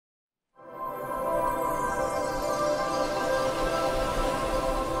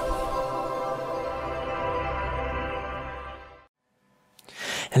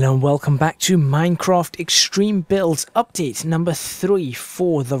Hello and welcome back to Minecraft Extreme Builds update number 3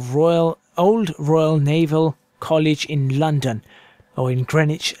 for the Old Royal Naval College in London, or in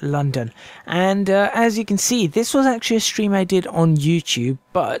Greenwich, London. And as you can see, this was actually a stream I did on YouTube,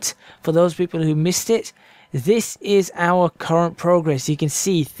 but for those people who missed it, this is our current progress. You can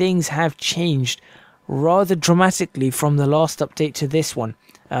see things have changed rather dramatically from the last update to this one.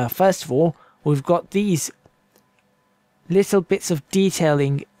 First of all, we've got these little bits of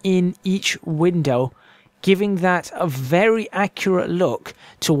detailing in each window, giving that a very accurate look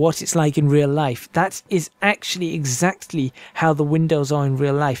to what it's like in real life. That is actually exactly how the windows are in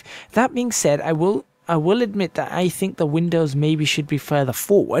real life. That being said, I will admit that I think the windows maybe should be further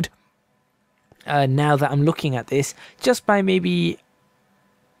forward, now that I'm looking at this, just by maybe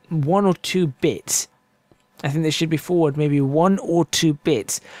 1 or 2 bits. I think they should be forward maybe 1 or 2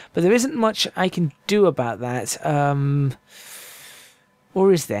 bits, but there isn't much I can do about that.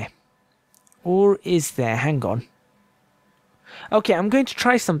 Or is there? Or is there? Hang on. Okay, I'm going to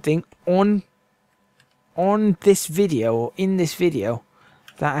try something on this video, or in this video,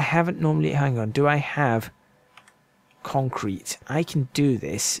 that I haven't normally. Hang on, do I have concrete? I can do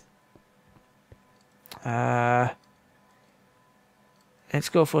this. Let's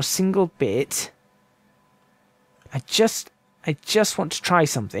go for a single bit. I just want to try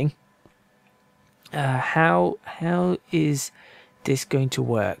something. How is this going to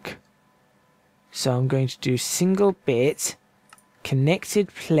work? So I'm going to do single bit, connected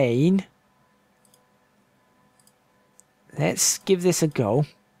plane. Let's give this a go.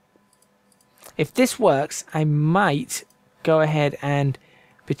 If this works, I might go ahead and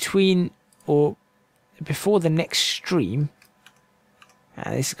before the next stream.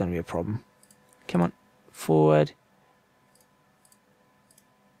 This is going to be a problem. Come on, forward.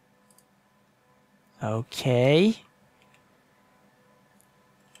 Okay.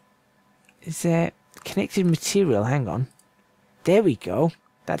 Is there connected material? Hang on. There we go.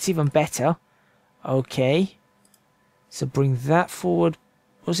 That's even better. Okay. So bring that forward.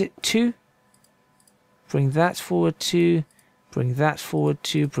 Was it 2? Bring that forward 2. Bring that forward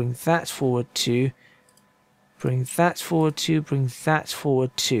 2. Bring that forward 2. Bring that forward 2. Bring that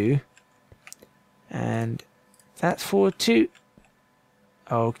forward 2. And that's forward 2.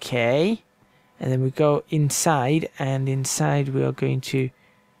 Okay. And then we go inside, and inside we are going to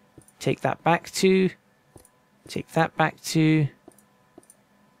take that back 2, take that back 2.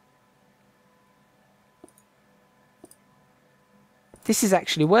 This is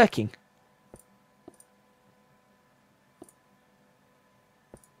actually working.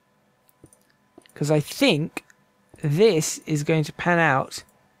 Because I think this is going to pan out,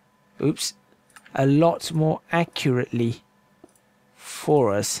 oops, a lot more accurately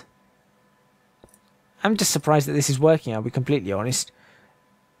for us. I'm just surprised that this is working, I'll be completely honest.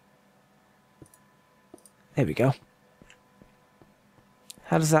 There we go.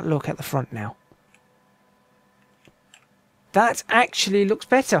 How does that look at the front now? That actually looks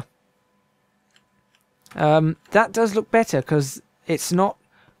better. That does look better because it's not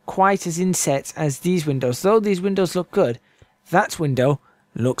quite as inset as these windows. Though these windows look good, that window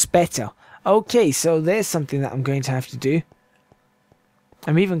looks better. Okay, so there's something that I'm going to have to do.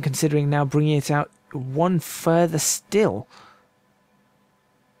 I'm even considering now bringing it out one further still.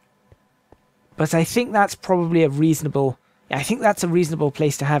 But I think that's probably a reasonable... I think that's a reasonable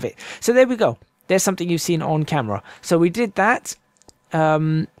place to have it. So there we go. There's something you've seen on camera. So we did that.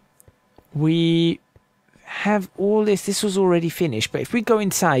 We have all this. This was already finished. But if we go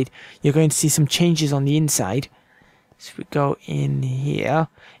inside, you're going to see some changes on the inside. So if we go in here,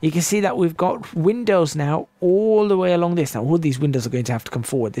 you can see that we've got windows now all the way along this. Now all these windows are going to have to come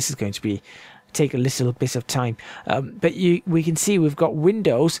forward. This is going to take a little bit of time. But we can see we've got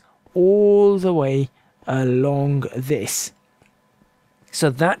windows all the way along this. So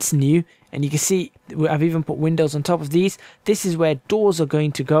that's new, and you can see I've even put windows on top of these. This is where doors are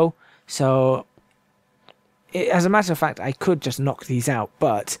going to go. So as a matter of fact, I could just knock these out,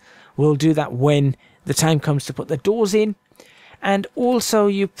 but we'll do that when the time comes to put the doors in. And also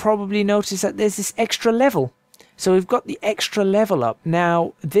you probably notice that there's this extra level. So we've got the extra level up.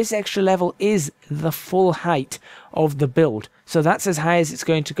 Now, this extra level is the full height of the build. So that's as high as it's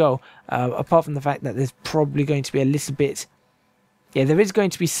going to go, apart from the fact that there's probably going to be a little bit... Yeah, there is going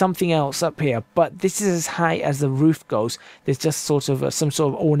to be something else up here, but this is as high as the roof goes. There's just sort of some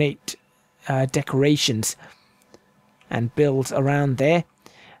sort of ornate decorations and builds around there.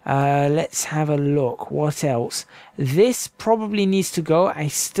 Let's have a look. What else? This probably needs to go. I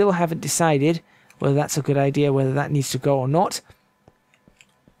still haven't decided whether that's a good idea, whether that needs to go or not.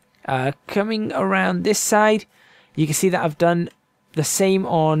 Coming around this side, you can see that I've done the same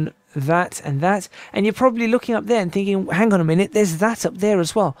on that and that. And you're probably looking up there and thinking, hang on a minute, there's that up there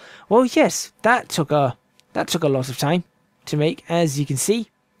as well. Well, yes, that took a lot of time to make, as you can see.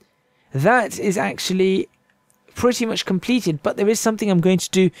 That is actually pretty much completed, but there is something I'm going to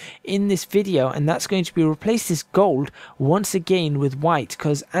do in this video, and that's going to be replace this gold once again with white,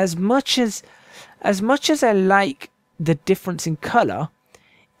 because as much as I like the difference in color,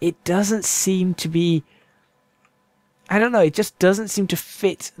 it doesn't seem to be, I don't know, it just doesn't seem to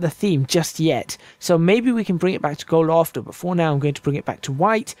fit the theme just yet. So maybe we can bring it back to gold after, but for now I'm going to bring it back to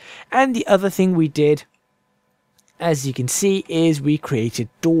white. And the other thing we did, as you can see, is we created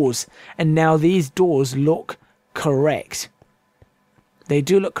doors, and now these doors look correct. They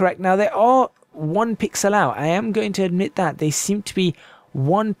do look correct. Now they are 1 pixel out. I am going to admit that they seem to be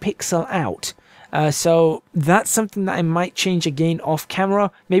 1 pixel out. So that's something that I might change again off camera.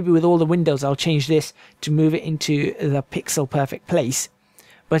 Maybe with all the windows I'll change this to move it into the pixel perfect place.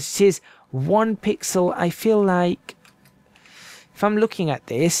 But it is 1 pixel. I feel like if I'm looking at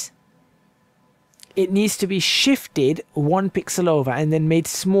this, it needs to be shifted 1 pixel over and then made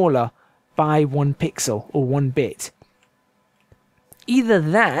smaller by 1 pixel or 1 bit. Either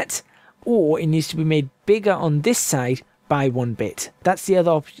that, or it needs to be made bigger on this side by 1 bit. That's the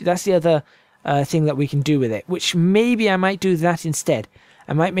other thing that we can do with it, which maybe I might do that instead.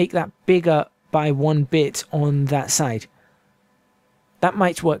 I might make that bigger by 1 bit on that side. That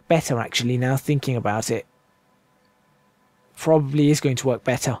might work better, actually, now thinking about it. Probably is going to work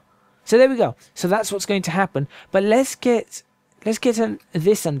better. So there we go. So that's what's going to happen. But let's get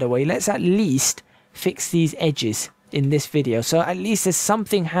this underway. Let's at least fix these edges in this video. So at least there's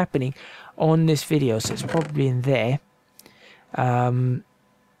something happening on this video. So it's probably in there.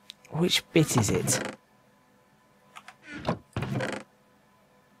 Which bit is it?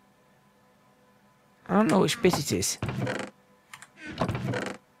 I don't know which bit it is.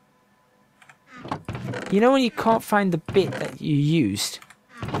 You know when you can't find the bit that you used?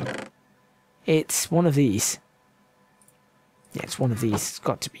 It's one of these. Yeah, it's one of these. It's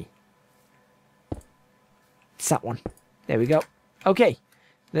got to be. It's that one. There we go. Okay,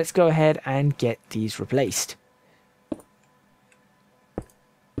 let's go ahead and get these replaced.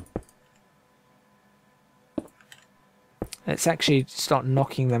 Let's actually start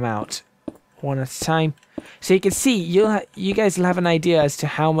knocking them out one at a time. So you can see, you guys will have an idea as to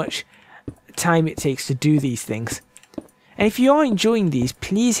how much time it takes to do these things. And if you are enjoying these,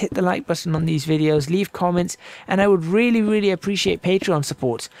 please hit the like button on these videos, leave comments, and I would really appreciate Patreon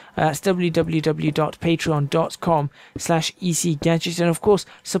support. That's www.patreon.com/ecgadgets, and of course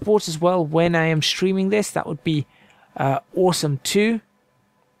support as well when I am streaming this. That would be awesome too.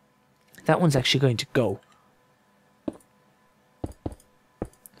 That one's actually going to go.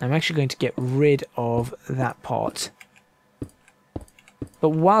 I'm actually going to get rid of that part. But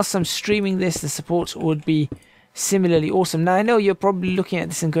whilst I'm streaming this, the support would be similarly awesome. Now I know you're probably looking at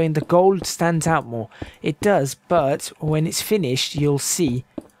this and going, the gold stands out more. It does, but when it's finished, you'll see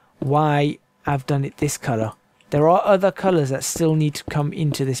why I've done it this color. There are other colors that still need to come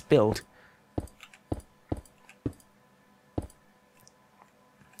into this build.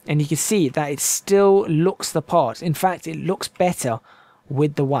 And you can see that it still looks the part. In fact, it looks better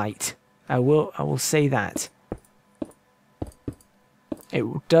with the white. I will say that. It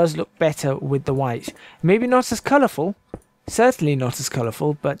does look better with the white. Maybe not as colourful. Certainly not as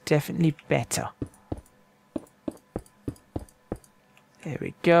colourful, but definitely better. There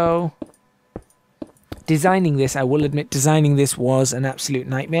we go. Designing this, I will admit, designing this was an absolute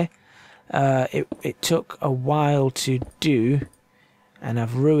nightmare. It took a while to do, and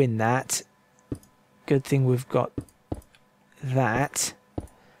I've ruined that. Good thing we've got that.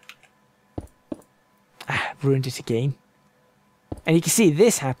 Ruined it again. And you can see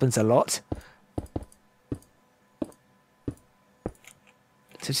this happens a lot.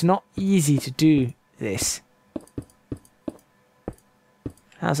 So it's not easy to do this.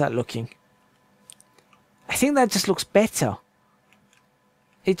 How's that looking? I think that just looks better.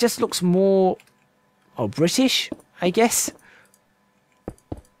 It just looks more British, I guess.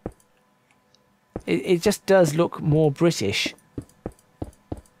 It just does look more British.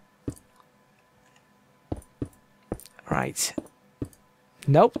 Right.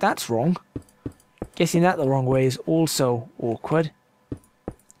 Nope, that's wrong. Guessing that the wrong way is also awkward.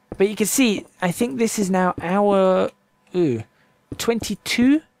 But you can see, I think this is now hour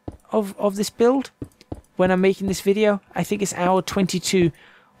 22 of this build. When I'm making this video, I think it's hour 22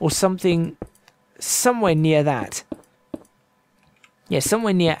 or something, somewhere near that. Yeah,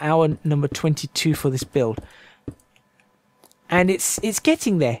 somewhere near hour number 22 for this build. And it's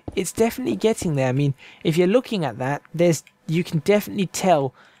getting there. It's definitely getting there. I mean, if you're looking at that, you can definitely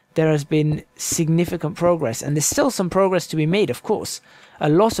tell there has been significant progress, and there's still some progress to be made, of course, a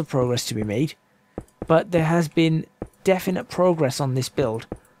lot of progress to be made, but there has been definite progress on this build.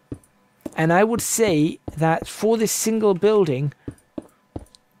 And I would say that for this single building,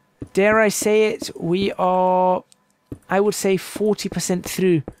 dare I say it, we are, I would say 40%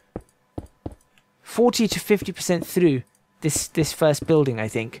 through, 40 to 50% through this first building, I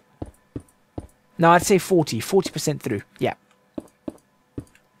think. No, I'd say 40% through, yeah.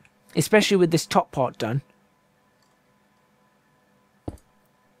 Especially with this top part done.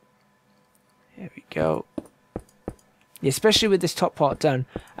 There we go. Yeah, especially with this top part done,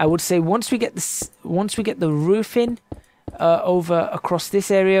 I would say once we get the roof in over across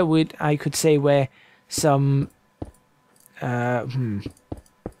this area, I could say where some could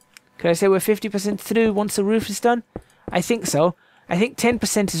I say we're 50% through once the roof is done? I think so. I think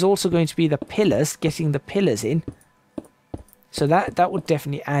 10% is also going to be the pillars, getting the pillars in. So that would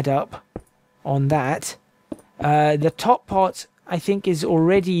definitely add up on that. The top part, I think, is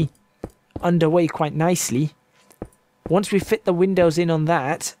already underway quite nicely. Once we fit the windows in on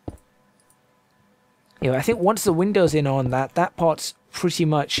that, I think once the windows in on that part's pretty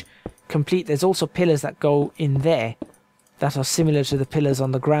much complete. There's also pillars that go in there that are similar to the pillars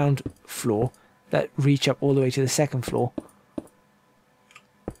on the ground floor that reach up all the way to the second floor.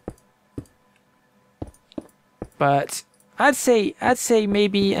 But I'd say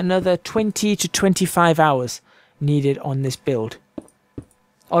maybe another 20 to 25 hours needed on this build.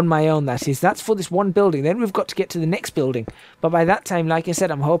 On my own, that is. That's for this one building. Then we've got to get to the next building. But by that time, like I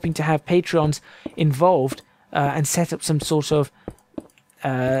said, I'm hoping to have Patreons involved and set up some sort of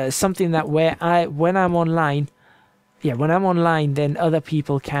something that when I'm online, then other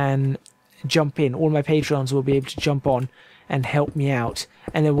people can jump in. All my Patreons will be able to jump on and help me out.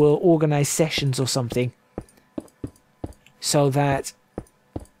 And then we'll organize sessions or something, so that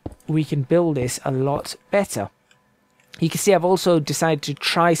we can build this a lot better. You can see I've also decided to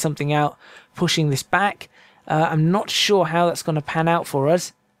try something out, pushing this back. I'm not sure how that's going to pan out for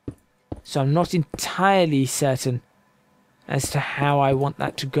us, so I'm not entirely certain as to how I want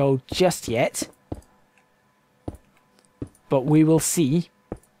that to go just yet. But we will see.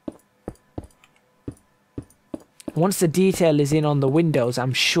 Once the detail is in on the windows,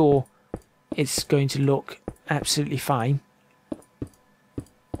 I'm sure it's going to look absolutely fine.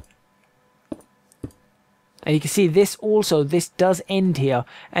 And you can see this does end here.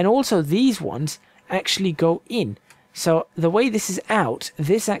 And also these ones actually go in. So the way this is out,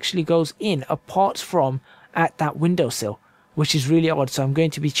 this actually goes in apart from at that windowsill, which is really odd. So I'm going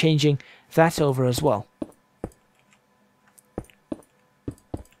to be changing that over as well.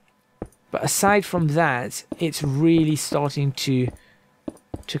 But aside from that, it's really starting to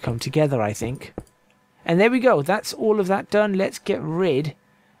come together, I think. And there we go. That's all of that done. Let's get rid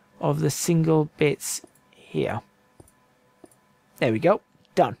of the single bits here. There we go.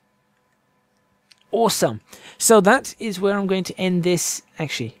 Done. Awesome. So that is where I'm going to end this.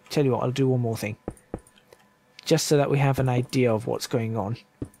 Actually, tell you what, I'll do one more thing, just so that we have an idea of what's going on.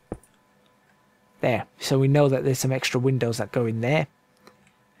 There. So we know that there's some extra windows that go in there,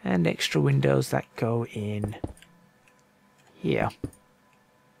 and extra windows that go in here.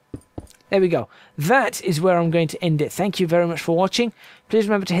 There we go. That is where I'm going to end it. Thank you very much for watching. Please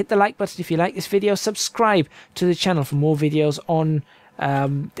remember to hit the like button if you like this video. Subscribe to the channel for more videos on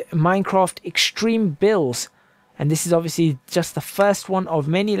Minecraft Extreme Builds. And this is obviously just the first one of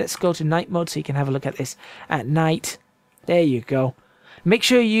many. Let's go to night mode so you can have a look at this at night. There you go. Make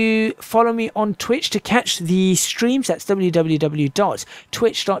sure you follow me on Twitch to catch the streams. That's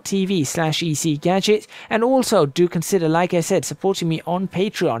www.twitch.tv/ecgadget. And also do consider, like I said, supporting me on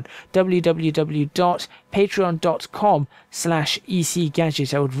Patreon.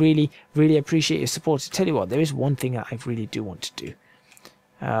 www.patreon.com/ecgadget. I would really, really appreciate your support. To tell you what, there is one thing that I really do want to do.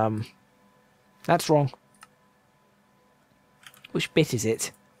 That's wrong. Which bit is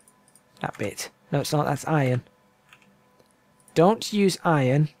it? That bit. No, it's not. That's iron. Don't use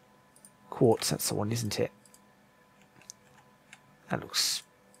iron. Quartz, that's the one, isn't it? That looks...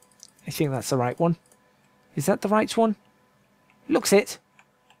 I think that's the right one. Is that the right one? Looks it.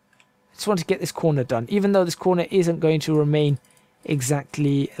 I just want to get this corner done, even though this corner isn't going to remain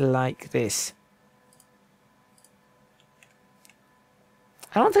exactly like this.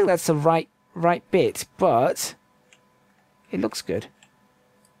 I don't think that's the right bit, but it looks good.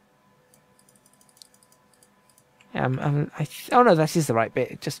 Oh no, that is the right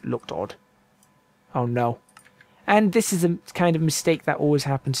bit. It just looked odd. Oh no. And this is a kind of mistake that always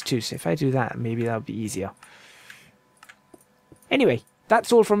happens too. So if I do that, maybe that'll be easier. Anyway,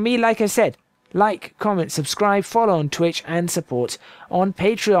 that's all from me. Like I said, like, comment, subscribe, follow on Twitch, and support on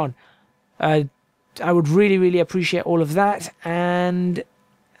Patreon. I would really, really appreciate all of that, and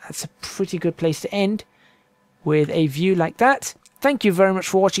that's a pretty good place to end with a view like that. Thank you very much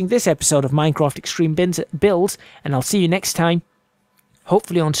for watching this episode of Minecraft Extreme Builds, and I'll see you next time,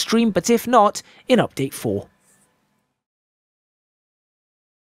 hopefully on stream, but if not, in Update 4.